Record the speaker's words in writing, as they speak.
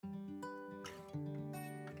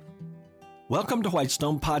Welcome to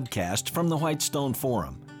Whitestone Podcast from the Whitestone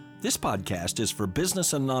Forum. This podcast is for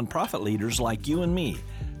business and nonprofit leaders like you and me,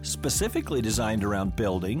 specifically designed around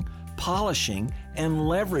building, polishing, and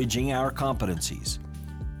leveraging our competencies.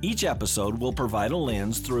 Each episode will provide a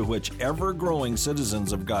lens through which ever-growing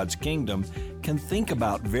citizens of God's kingdom can think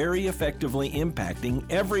about very effectively impacting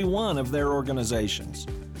every one of their organizations.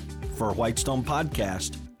 For Whitestone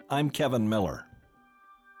Podcast, I'm Kevin Miller.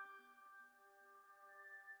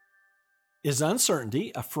 Is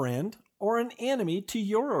uncertainty a friend or an enemy to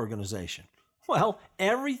your organization? Well,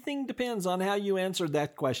 everything depends on how you answered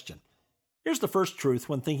that question. Here's the first truth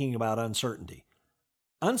when thinking about uncertainty.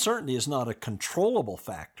 Uncertainty is not a controllable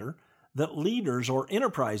factor that leaders or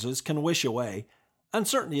enterprises can wish away.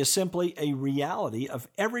 Uncertainty is simply a reality of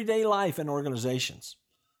everyday life in organizations.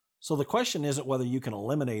 So the question isn't whether you can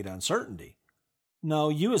eliminate uncertainty. No,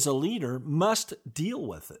 you as a leader must deal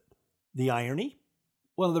with it. The irony?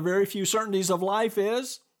 One of the very few certainties of life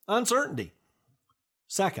is uncertainty.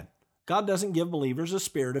 Second, God doesn't give believers a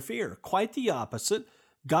spirit of fear. Quite the opposite.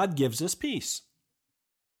 God gives us peace.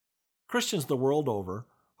 Christians the world over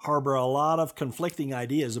harbor a lot of conflicting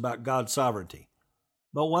ideas about God's sovereignty.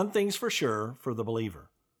 But one thing's for sure for the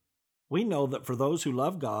believer. We know that for those who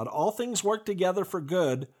love God, all things work together for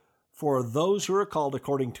good for those who are called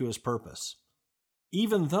according to His purpose,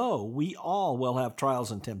 even though we all will have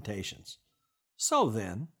trials and temptations. So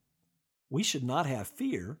then, we should not have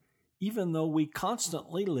fear, even though we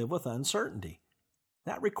constantly live with uncertainty.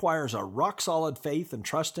 That requires a rock-solid faith and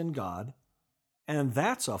trust in God, and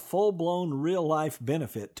that's a full-blown real-life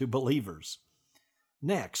benefit to believers.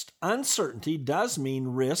 Next, uncertainty does mean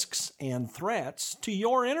risks and threats to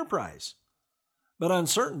your enterprise. But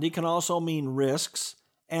uncertainty can also mean risks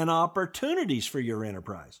and opportunities for your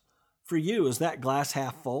enterprise. For you, is that glass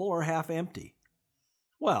half full or half empty?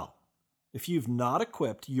 Well, if you've not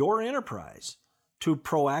equipped your enterprise to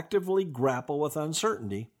proactively grapple with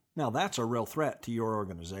uncertainty, now that's a real threat to your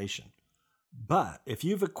organization. But if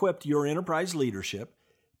you've equipped your enterprise leadership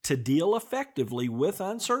to deal effectively with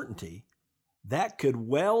uncertainty, that could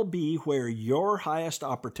well be where your highest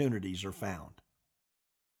opportunities are found.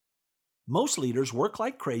 Most leaders work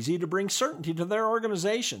like crazy to bring certainty to their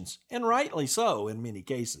organizations, and rightly so in many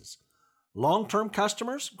cases. Long-term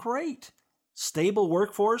customers? Great. Stable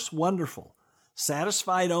workforce? Wonderful.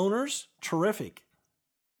 Satisfied owners? Terrific.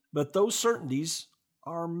 But those certainties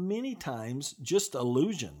are many times just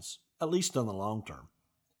illusions, at least in the long term.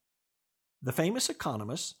 The famous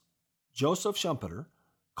economist, Joseph Schumpeter,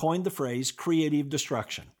 coined the phrase creative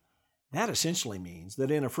destruction. That essentially means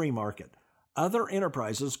that in a free market, other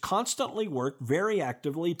enterprises constantly work very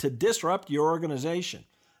actively to disrupt your organization.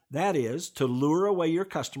 That is, to lure away your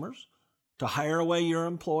customers, to hire away your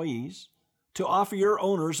employees, to offer your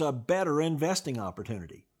owners a better investing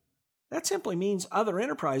opportunity. That simply means other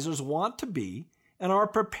enterprises want to be and are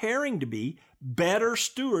preparing to be better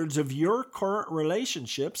stewards of your current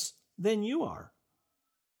relationships than you are.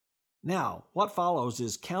 Now, what follows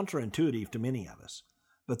is counterintuitive to many of us,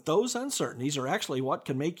 but those uncertainties are actually what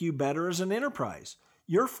can make you better as an enterprise.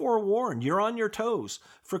 You're forewarned, you're on your toes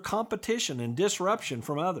for competition and disruption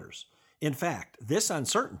from others. In fact, this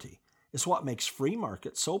uncertainty is what makes free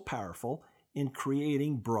markets so powerful in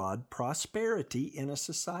creating broad prosperity in a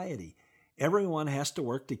society. Everyone has to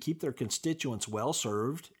work to keep their constituents well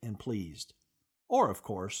served and pleased. Or, of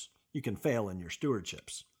course, you can fail in your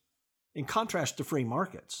stewardships. In contrast to free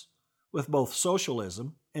markets, with both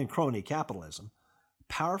socialism and crony capitalism,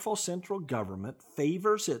 powerful central government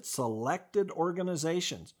favors its selected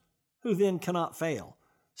organizations, who then cannot fail,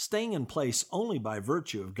 staying in place only by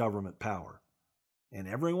virtue of government power. And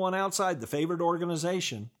everyone outside the favored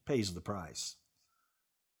organization pays the price.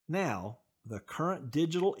 Now, the current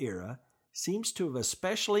digital era seems to have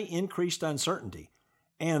especially increased uncertainty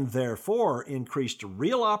and therefore increased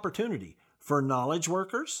real opportunity for knowledge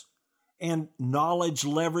workers and knowledge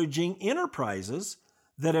leveraging enterprises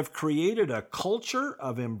that have created a culture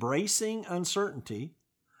of embracing uncertainty,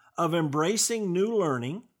 of embracing new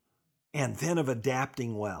learning, and then of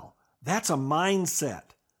adapting well. That's a mindset.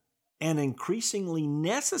 An increasingly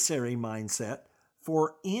necessary mindset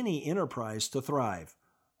for any enterprise to thrive,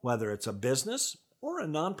 whether it's a business or a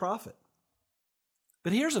nonprofit.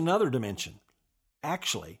 But here's another dimension.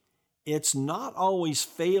 Actually, it's not always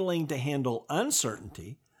failing to handle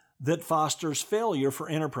uncertainty that fosters failure for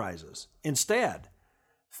enterprises. Instead,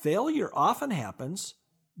 failure often happens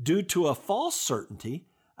due to a false certainty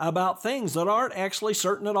about things that aren't actually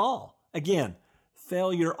certain at all. Again,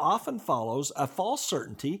 failure often follows a false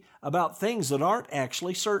certainty about things that aren't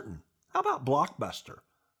actually certain. How about Blockbuster,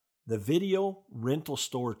 the video rental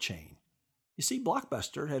store chain? You see,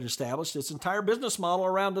 Blockbuster had established its entire business model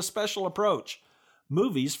around a special approach: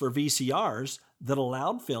 movies for VCRs that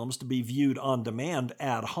allowed films to be viewed on demand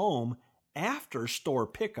at home after store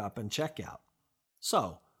pickup and checkout.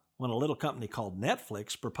 So, when a little company called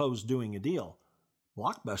Netflix proposed doing a deal,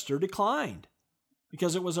 Blockbuster declined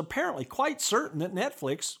because it was apparently quite certain that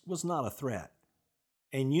Netflix was not a threat.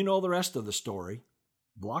 And you know the rest of the story.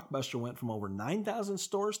 Blockbuster went from over 9,000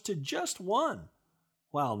 stores to just one,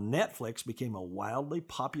 while Netflix became a wildly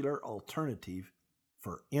popular alternative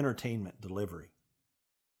for entertainment delivery.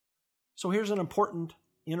 So here's an important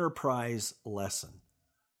enterprise lesson.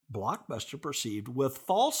 Blockbuster perceived with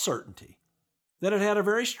false certainty that it had a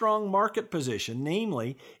very strong market position,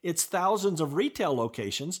 namely its thousands of retail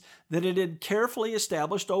locations that it had carefully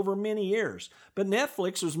established over many years. But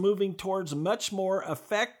Netflix was moving towards much more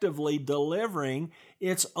effectively delivering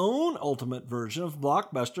its own ultimate version of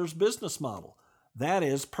Blockbuster's business model. That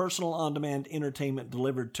is, personal on-demand entertainment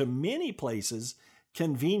delivered to many places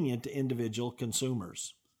convenient to individual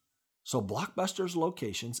consumers. So Blockbuster's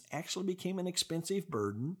locations actually became an expensive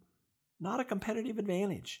burden, not a competitive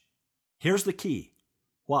advantage. Here's the key.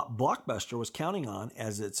 What Blockbuster was counting on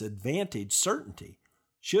as its advantage certainty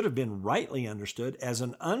should have been rightly understood as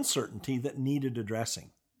an uncertainty that needed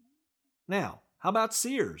addressing. Now, how about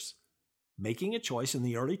Sears? Making a choice in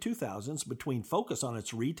the early 2000s between focus on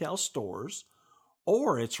its retail stores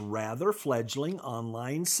or its rather fledgling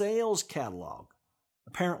online sales catalog.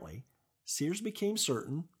 Apparently, Sears became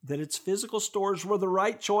certain that its physical stores were the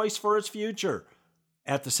right choice for its future.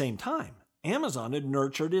 At the same time, Amazon had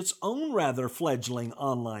nurtured its own rather fledgling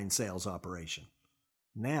online sales operation.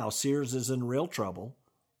 Now Sears is in real trouble,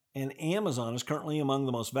 and Amazon is currently among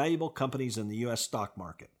the most valuable companies in the U.S. stock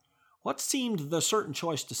market. What seemed the certain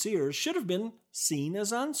choice to Sears should have been seen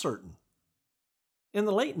as uncertain. In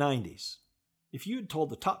the late 90s, if you had told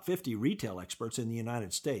the top 50 retail experts in the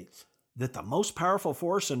United States that the most powerful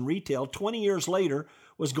force in retail 20 years later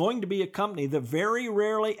was going to be a company that very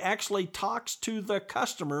rarely actually talks to the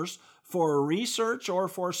customers for research or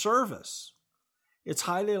for service, it's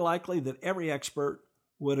highly likely that every expert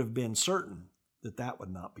would have been certain that that would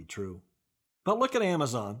not be true. But look at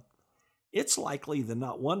Amazon. It's likely that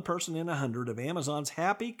not one person in 100 of Amazon's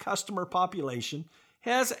happy customer population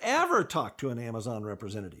has ever talked to an Amazon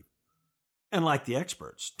representative. And like the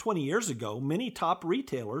experts, 20 years ago, many top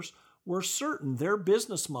retailers were certain their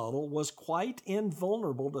business model was quite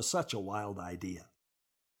invulnerable to such a wild idea.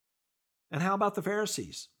 And how about the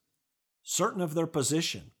Pharisees? Certain of their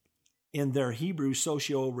position in their Hebrew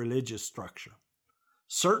socio-religious structure,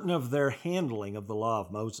 certain of their handling of the law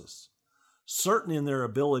of Moses, certain in their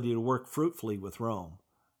ability to work fruitfully with Rome,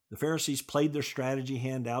 the Pharisees played their strategy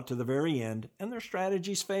hand out to the very end, and their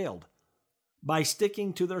strategies failed. By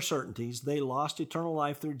sticking to their certainties, they lost eternal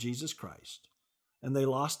life through Jesus Christ, and they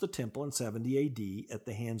lost the temple in 70 AD at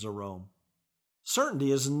the hands of Rome.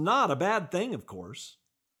 Certainty is not a bad thing, of course,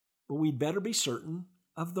 but we'd better be certain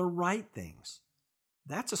of the right things.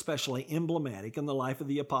 That's especially emblematic in the life of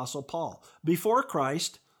the Apostle Paul. Before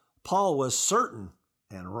Christ, Paul was certain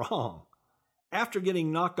and wrong. After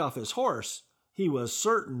getting knocked off his horse, he was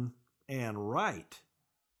certain and right.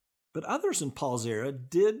 But others in Paul's era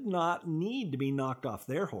did not need to be knocked off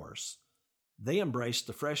their horse. They embraced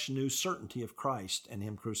the fresh new certainty of Christ and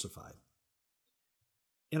Him crucified.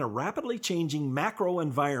 In a rapidly changing macro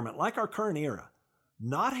environment like our current era,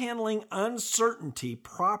 not handling uncertainty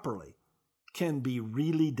properly can be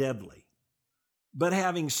really deadly. But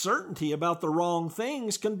having certainty about the wrong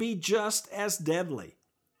things can be just as deadly.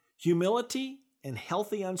 Humility and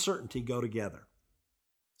healthy uncertainty go together.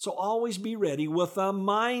 So always be ready with a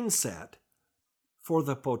mindset for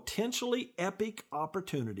the potentially epic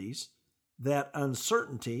opportunities that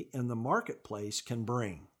uncertainty in the marketplace can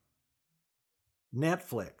bring.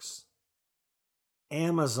 Netflix,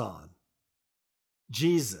 Amazon,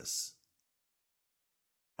 Jesus.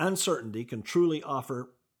 Uncertainty can truly offer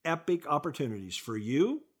epic opportunities for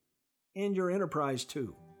you and your enterprise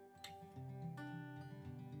too.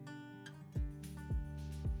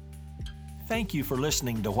 Thank you for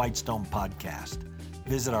listening to Whitestone Podcast.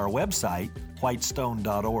 Visit our website,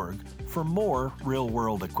 whitestone.org, for more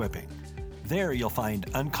real-world equipping. There you'll find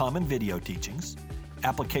uncommon video teachings,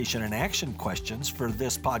 application and action questions for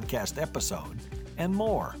this podcast episode, and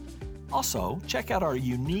more. Also, check out our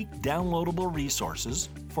unique downloadable resources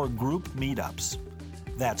for group meetups.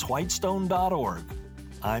 That's whitestone.org.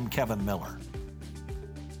 I'm Kevin Miller.